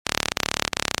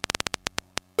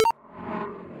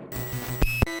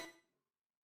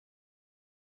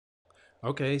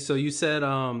Okay, so you said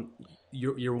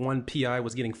your one PI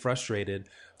was getting frustrated.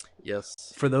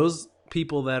 Yes. For those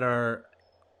people that are,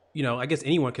 I guess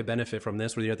anyone could benefit from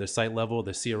this, whether you're at the site level,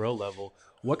 the CRO level.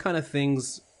 What kind of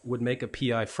things would make a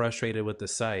PI frustrated with the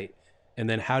site? And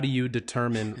then how do you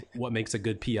determine what makes a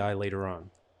good PI later on?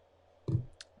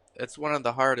 It's one of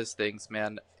the hardest things,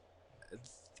 man.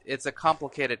 It's a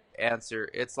complicated answer.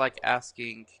 It's like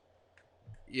asking,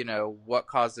 what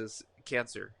causes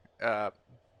cancer?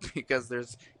 Because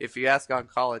if you ask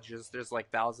oncologists, there's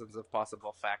like thousands of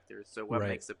possible factors. So what Right.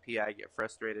 makes a PI get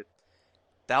frustrated?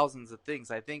 Thousands of things.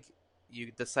 I think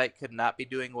the site could not be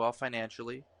doing well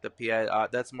financially. The PI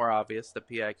that's more obvious. The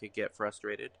PI could get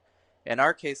frustrated. In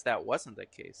our case, that wasn't the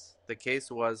case. The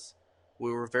case was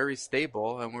we were very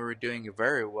stable and we were doing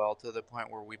very well to the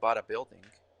point where we bought a building.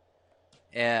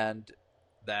 And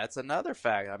that's another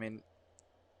fact. I mean,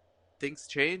 things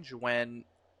change when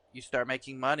you start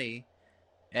making money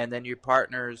and then your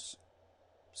partners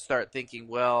start thinking,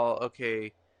 well,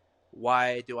 okay,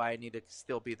 why do I need to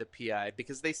still be the PI?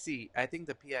 Because I think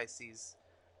the PI sees,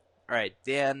 all right,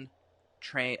 Dan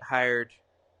hired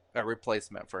a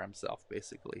replacement for himself,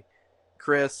 basically.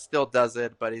 Chris still does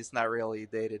it, but he's not really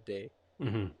day to day.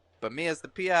 Hmm. But me as the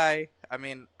PI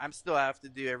mean, I'm still have to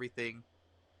do everything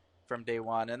from day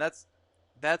one, and that's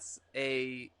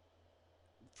a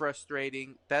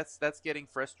frustrating. That's getting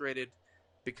frustrated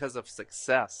because of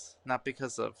success, not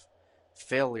because of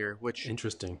failure, which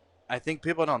Interesting. I think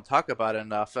people don't talk about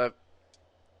enough.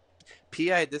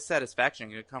 PI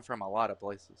dissatisfaction can come from a lot of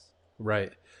places.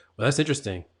 Right. Well, that's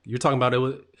interesting. You're talking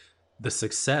about the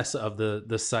success of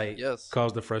the site Yes.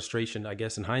 caused the frustration, I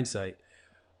guess, in hindsight.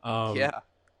 Um, Yeah.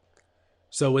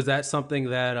 so was that something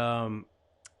that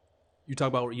you talk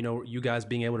about? You guys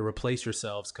being able to replace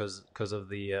yourselves because of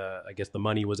the I guess the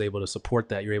money was able to support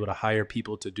that. You're able to hire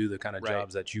people to do the kind of Right.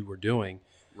 jobs that you were doing.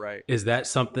 Right. Is that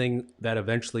something that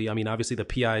eventually? I mean, obviously the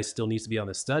PI still needs to be on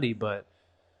the study, but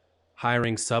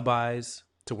hiring sub Is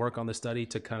to work on the study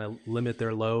to kind of limit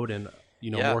their load and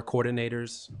Yeah. more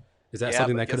coordinators. Is that Yeah.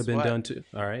 something But that could have guess been what? done too?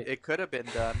 All right. It could have been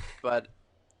done, but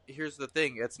here's the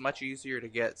thing: it's much easier to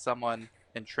get someone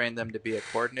and train them to be a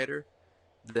coordinator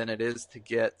than it is to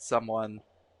get someone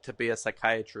to be a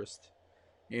psychiatrist.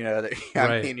 I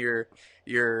Right. mean, your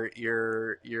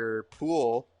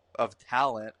pool of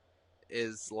talent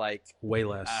is like Way a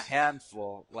less.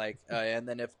 handful. And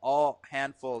then if all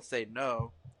handfuls say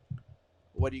no,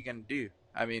 what are you gonna do?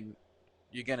 I mean,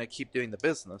 you're gonna keep doing the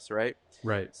business, right?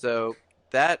 Right. So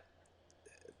that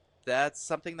that's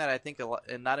something that I think a lot,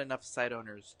 and not enough site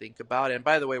owners think about. And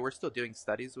by the way, we're still doing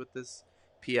studies with this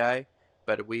PI,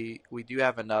 but we do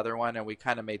have another one, and we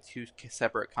kind of made two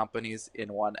separate companies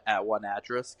in one at one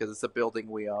address because it's a building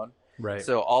we own. Right.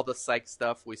 So all the psych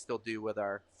stuff we still do with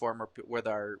our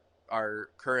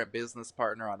current business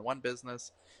partner on one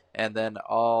business, and then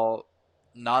all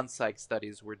non-psych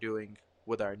studies we're doing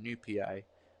with our new PI,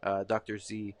 Dr.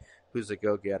 Z, who's a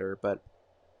go-getter. But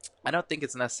I don't think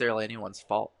it's necessarily anyone's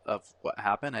fault of what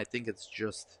happened. I think it's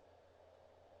just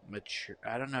mature.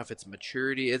 I don't know if it's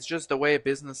maturity. It's just the way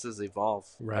businesses evolve.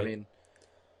 I Right. mean,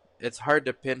 it's hard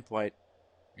to pinpoint.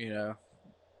 You know,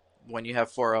 when you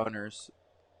have four owners,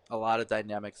 a lot of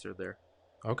dynamics are there.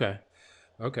 Okay.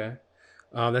 Okay.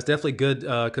 That's definitely good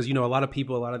because a lot of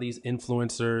people, a lot of these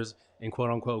influencers and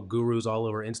quote unquote gurus all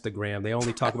over Instagram, they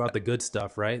only talk about the good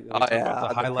stuff, right? They Oh talk about yeah, the on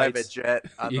the private highlights. jet, on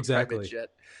the private Exactly. jet.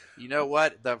 You know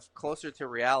what? The closer to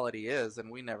reality is, and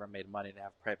we never made money to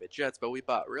have private jets, but we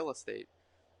bought real estate.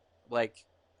 Like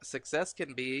success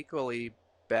can be equally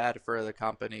bad for the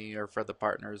company or for the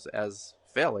partners as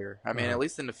failure. I mean, Uh, at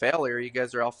least in the failure, you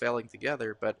guys are all failing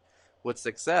together, but with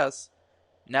success,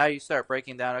 now you start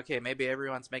breaking down, okay, maybe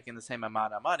everyone's making the same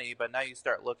amount of money, but now you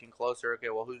start looking closer, okay,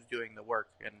 well, who's doing the work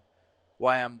and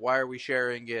why are we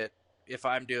sharing it if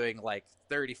I'm doing like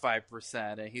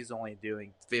 35% and he's only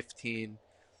doing 15?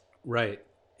 right.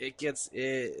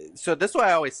 So this is why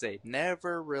I always say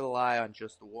never rely on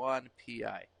just one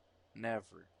PI.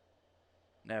 Never.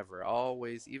 Never.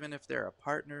 Always, even if they're a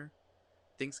partner,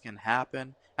 things can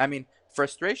happen. I mean,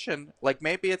 frustration, like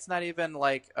maybe it's not even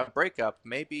like a breakup.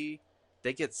 Maybe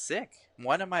they get sick.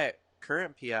 One of my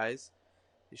current PIs,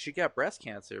 she got breast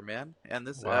cancer, man. And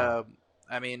Wow.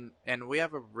 I mean, and we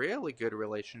have a really good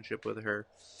relationship with her.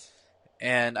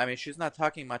 And I mean, she's not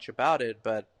talking much about it,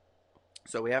 but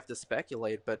so we have to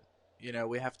speculate. But,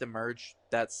 we have to merge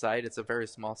that site. It's a very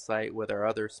small site with our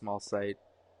other small site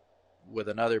with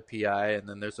another PI, and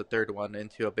then there's a third one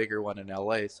into a bigger one in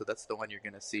LA. So that's the one you're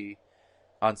gonna see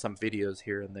on some videos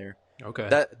here and there. Okay.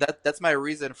 That's my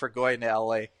reason for going to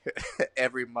LA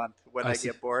every month. When I I see.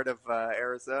 get bored of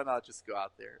Arizona, I'll just go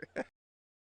out there.